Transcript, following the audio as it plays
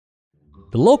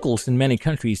The locals in many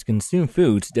countries consume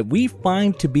foods that we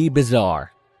find to be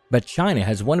bizarre, but China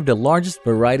has one of the largest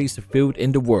varieties of food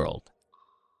in the world.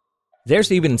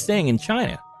 There's even a saying in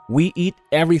China, we eat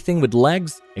everything with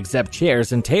legs except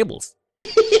chairs and tables.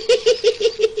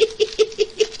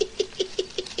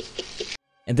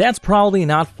 And that's probably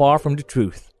not far from the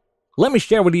truth. Let me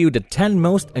share with you the 10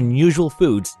 most unusual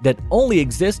foods that only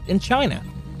exist in China.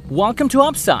 Welcome to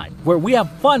Upside, where we have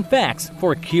fun facts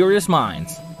for curious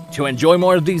minds. To enjoy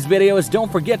more of these videos,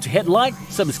 don't forget to hit like,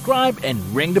 subscribe, and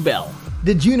ring the bell.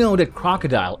 Did you know that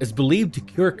crocodile is believed to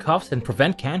cure coughs and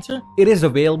prevent cancer? It is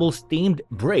available steamed,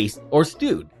 braised, or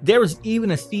stewed. There is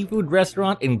even a seafood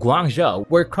restaurant in Guangzhou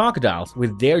where crocodiles,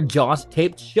 with their jaws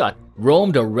taped shut,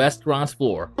 roam the restaurant's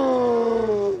floor.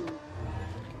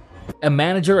 A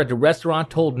manager at the restaurant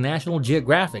told National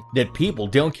Geographic that people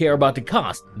don't care about the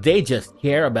cost, they just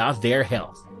care about their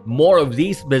health. More of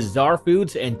these bizarre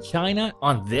foods in China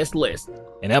on this list.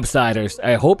 And Upsiders,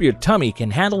 I hope your tummy can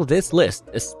handle this list,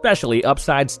 especially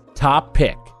Upside's top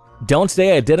pick. Don't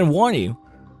say I didn't warn you.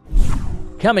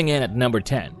 Coming in at number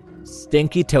 10,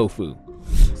 stinky tofu.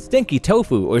 Stinky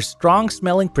tofu, or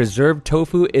strong-smelling preserved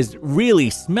tofu, is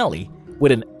really smelly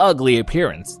with an ugly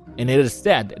appearance. And it is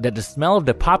said that the smell of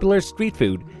the popular street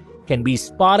food can be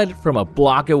spotted from a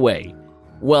block away.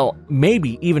 Well,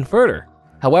 maybe even further.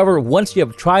 However, once you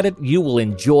have tried it, you will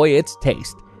enjoy its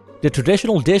taste. The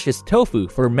traditional dish is tofu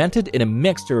fermented in a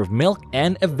mixture of milk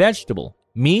and a vegetable,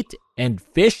 meat, and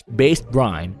fish-based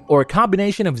brine, or a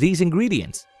combination of these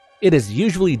ingredients. It is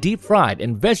usually deep-fried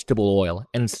in vegetable oil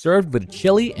and served with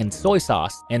chili and soy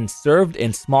sauce, and served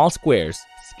in small squares,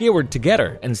 skewered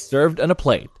together and served on a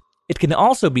plate. It can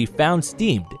also be found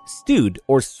steamed, stewed,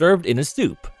 or served in a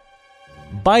soup.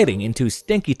 Biting into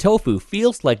stinky tofu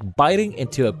feels like biting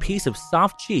into a piece of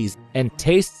soft cheese and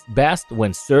tastes best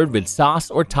when served with sauce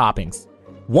or toppings.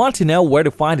 Want to know where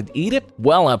to find and eat it?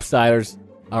 Well, Upsiders,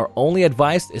 our only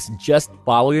advice is just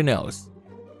follow your nose.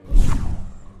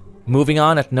 Moving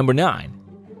on at number 9,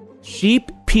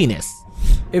 sheep penis.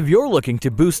 If you're looking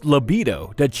to boost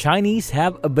libido, the Chinese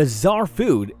have a bizarre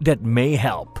food that may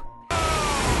help.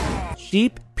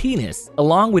 Sheep penis,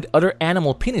 along with other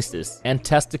animal penises and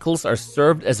testicles, are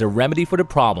served as a remedy for the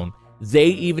problem. They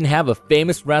even have a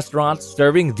famous restaurant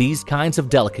serving these kinds of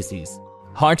delicacies.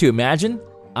 Hard to imagine?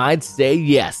 I'd say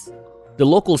yes. The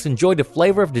locals enjoy the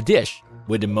flavor of the dish,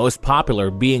 with the most popular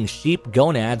being sheep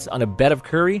gonads on a bed of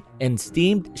curry and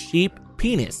steamed sheep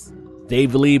penis. They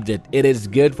believe that it is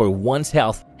good for one's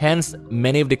health, hence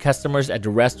many of the customers at the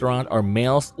restaurant are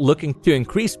males looking to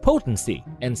increase potency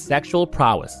and sexual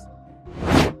prowess.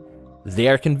 They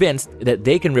are convinced that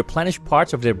they can replenish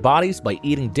parts of their bodies by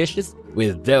eating dishes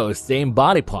with those same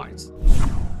body parts.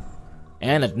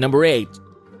 And at number 8,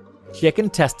 chicken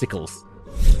testicles.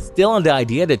 Still on the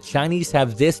idea that Chinese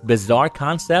have this bizarre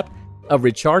concept of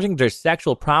recharging their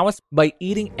sexual prowess by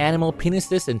eating animal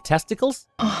penises and testicles?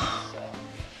 Oh,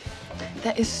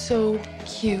 that is so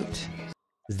cute.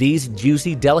 These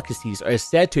juicy delicacies are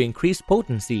said to increase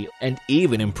potency and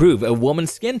even improve a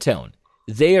woman's skin tone.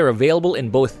 They are available in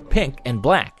both pink and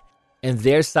black, and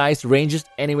their size ranges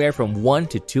anywhere from 1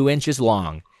 to 2 inches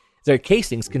long. Their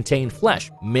casings contain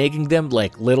flesh, making them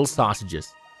like little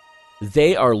sausages.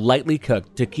 They are lightly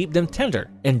cooked to keep them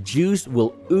tender, and juice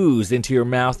will ooze into your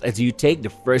mouth as you take the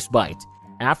first bite.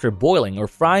 After boiling or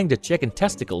frying the chicken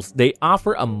testicles, they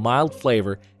offer a mild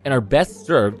flavor and are best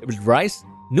served with rice,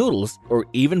 noodles, or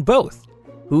even both.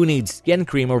 Who needs skin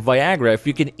cream or Viagra if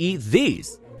you can eat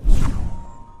these?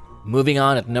 Moving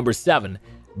on at number 7,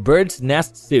 bird's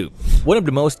nest soup. One of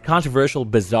the most controversial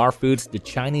bizarre foods the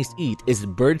Chinese eat is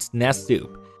bird's nest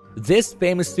soup. This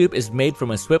famous soup is made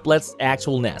from a swiplet's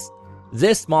actual nest.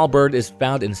 This small bird is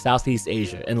found in Southeast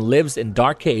Asia and lives in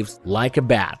dark caves like a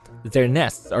bat. Their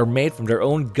nests are made from their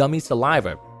own gummy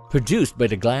saliva, produced by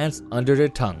the glands under their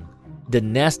tongue. The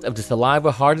nest of the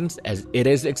saliva hardens as it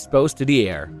is exposed to the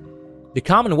air. The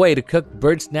common way to cook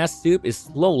bird's nest soup is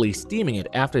slowly steaming it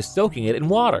after soaking it in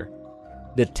water.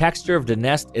 The texture of the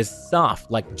nest is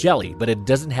soft like jelly, but it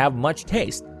doesn't have much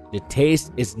taste. The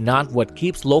taste is not what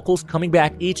keeps locals coming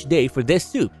back each day for this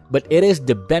soup, but it is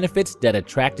the benefits that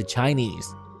attract the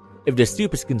Chinese. If the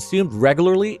soup is consumed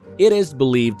regularly, it is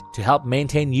believed to help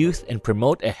maintain youth and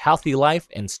promote a healthy life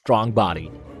and strong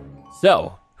body.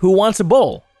 So, who wants a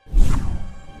bowl?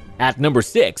 At number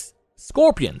 6,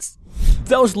 scorpions.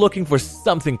 Those looking for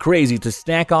something crazy to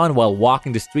snack on while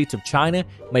walking the streets of China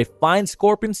may find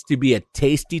scorpions to be a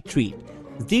tasty treat.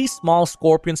 These small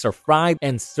scorpions are fried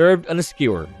and served on a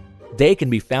skewer. They can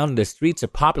be found in the streets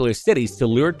of popular cities to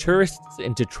lure tourists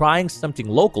into trying something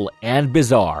local and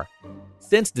bizarre.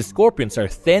 Since the scorpions are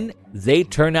thin, they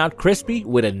turn out crispy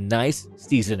with a nice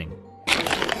seasoning.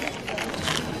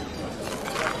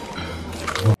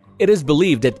 It is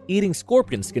believed that eating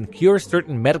scorpions can cure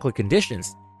certain medical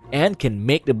conditions and can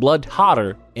make the blood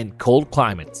hotter in cold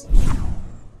climates.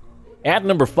 At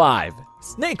number 5,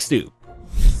 snake soup.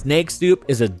 Snake soup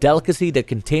is a delicacy that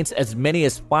contains as many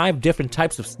as 5 different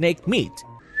types of snake meat.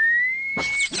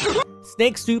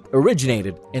 Snake soup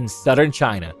originated in southern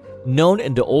China. Known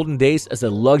in the olden days as a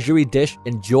luxury dish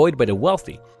enjoyed by the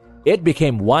wealthy, it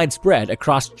became widespread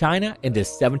across China in the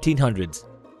 1700s.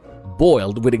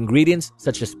 Boiled with ingredients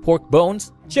such as pork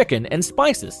bones, chicken, and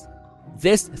spices.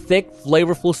 This thick,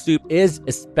 flavorful soup is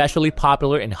especially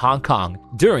popular in Hong Kong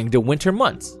during the winter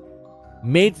months.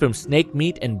 Made from snake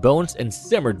meat and bones and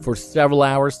simmered for several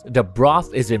hours, the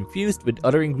broth is infused with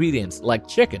other ingredients like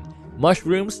chicken,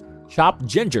 mushrooms, chopped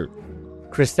ginger,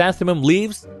 chrysanthemum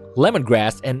leaves,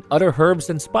 lemongrass, and other herbs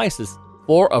and spices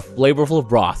for a flavorful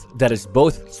broth that is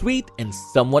both sweet and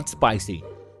somewhat spicy.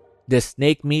 The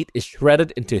snake meat is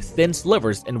shredded into thin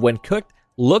slivers and when cooked,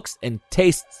 looks and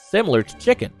tastes similar to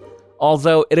chicken.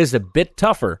 Although it is a bit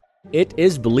tougher, it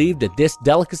is believed that this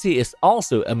delicacy is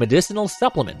also a medicinal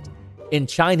supplement. In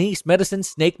Chinese medicine,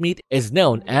 snake meat is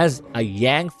known as a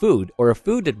yang food or a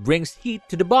food that brings heat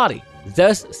to the body.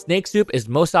 Thus, snake soup is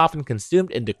most often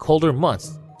consumed in the colder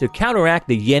months to counteract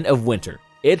the yin of winter.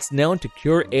 It's known to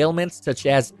cure ailments such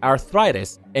as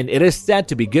arthritis, and it is said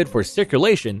to be good for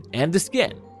circulation and the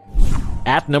skin.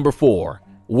 At number 4,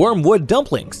 wormwood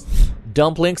dumplings.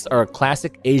 Dumplings are a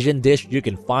classic Asian dish you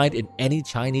can find in any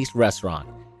Chinese restaurant,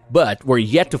 but we're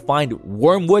yet to find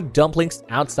wormwood dumplings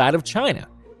outside of China.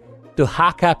 To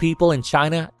Hakka people in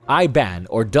China, Aiban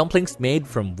or dumplings made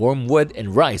from wormwood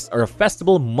and rice are a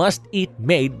festival must-eat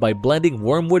made by blending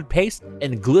wormwood paste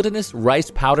and glutinous rice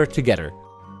powder together.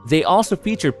 They also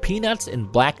feature peanuts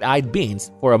and black-eyed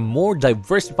beans for a more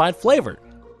diversified flavor.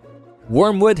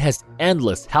 Wormwood has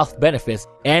endless health benefits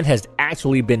and has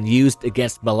actually been used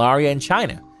against malaria in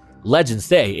China. Legends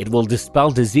say it will dispel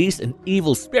disease and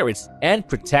evil spirits and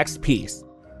protects peace.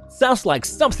 Sounds like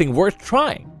something worth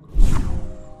trying.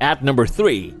 At number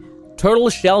 3, turtle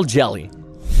shell jelly.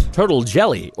 Turtle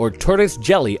jelly or tortoise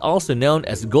jelly, also known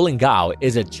as gulingao,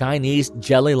 is a Chinese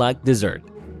jelly-like dessert.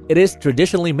 It is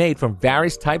traditionally made from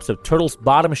various types of turtle's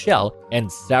bottom shell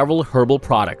and several herbal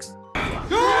products.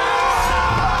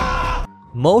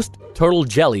 Most turtle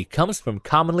jelly comes from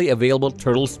commonly available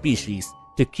turtle species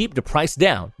to keep the price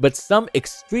down, but some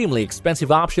extremely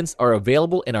expensive options are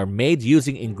available and are made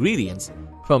using ingredients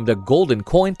from the golden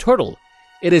coin turtle.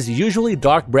 It is usually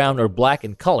dark brown or black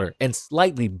in color and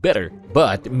slightly bitter,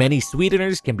 but many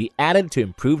sweeteners can be added to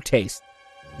improve taste.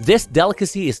 This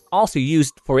delicacy is also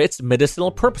used for its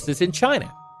medicinal purposes in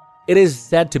China. It is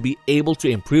said to be able to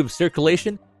improve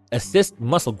circulation, assist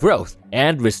muscle growth,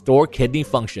 and restore kidney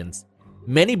functions.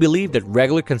 Many believe that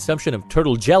regular consumption of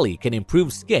turtle jelly can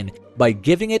improve skin by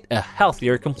giving it a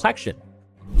healthier complexion.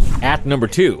 At number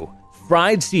 2,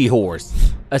 fried seahorse.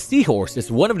 A seahorse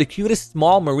is one of the cutest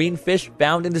small marine fish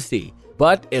found in the sea,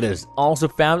 but it is also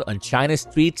found on China's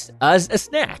streets as a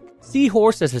snack.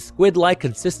 Seahorse has a squid-like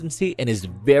consistency and is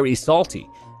very salty.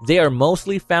 They are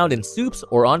mostly found in soups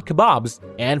or on kebabs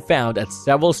and found at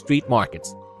several street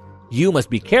markets. You must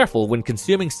be careful when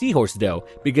consuming seahorse though,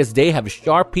 because they have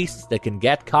sharp pieces that can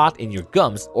get caught in your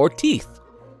gums or teeth.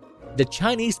 The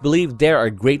Chinese believe there are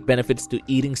great benefits to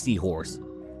eating seahorse.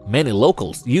 Many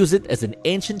locals use it as an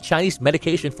ancient Chinese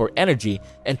medication for energy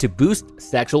and to boost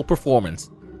sexual performance.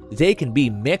 They can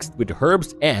be mixed with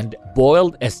herbs and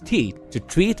boiled as tea to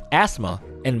treat asthma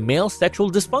and male sexual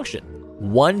dysfunction.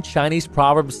 One Chinese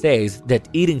proverb says that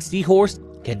eating seahorse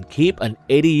can keep an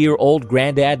 80-year-old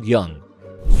granddad young.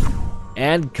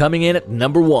 And coming in at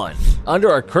number 1. Under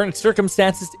our current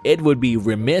circumstances, it would be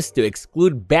remiss to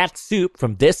exclude bat soup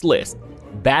from this list.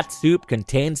 Bat soup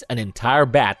contains an entire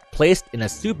bat placed in a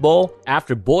soup bowl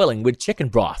after boiling with chicken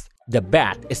broth. The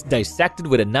bat is dissected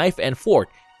with a knife and fork,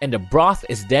 and the broth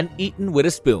is then eaten with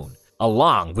a spoon,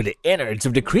 along with the innards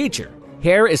of the creature.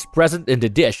 Hair is present in the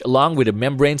dish along with the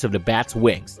membranes of the bat's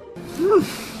wings.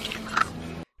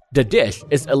 The dish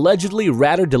is allegedly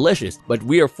rather delicious, but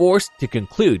we are forced to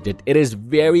conclude that it is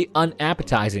very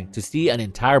unappetizing to see an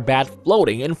entire bat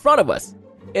floating in front of us.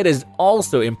 It is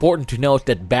also important to note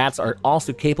that bats are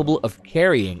also capable of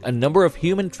carrying a number of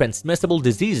human transmissible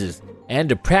diseases, and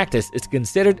the practice is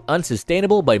considered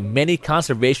unsustainable by many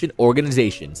conservation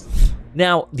organizations.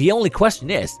 Now, the only question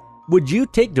is, would you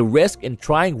take the risk in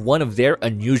trying one of their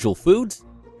unusual foods?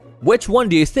 Which one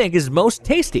do you think is most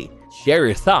tasty? Share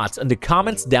your thoughts in the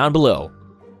comments down below.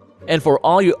 And for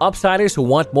all you upsiders who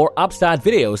want more upside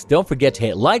videos, don't forget to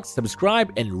hit like,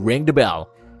 subscribe, and ring the bell.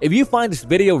 If you find this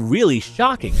video really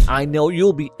shocking, I know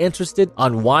you'll be interested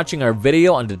on watching our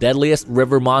video on the deadliest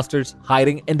river monsters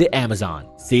hiding in the Amazon.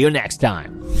 See you next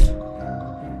time.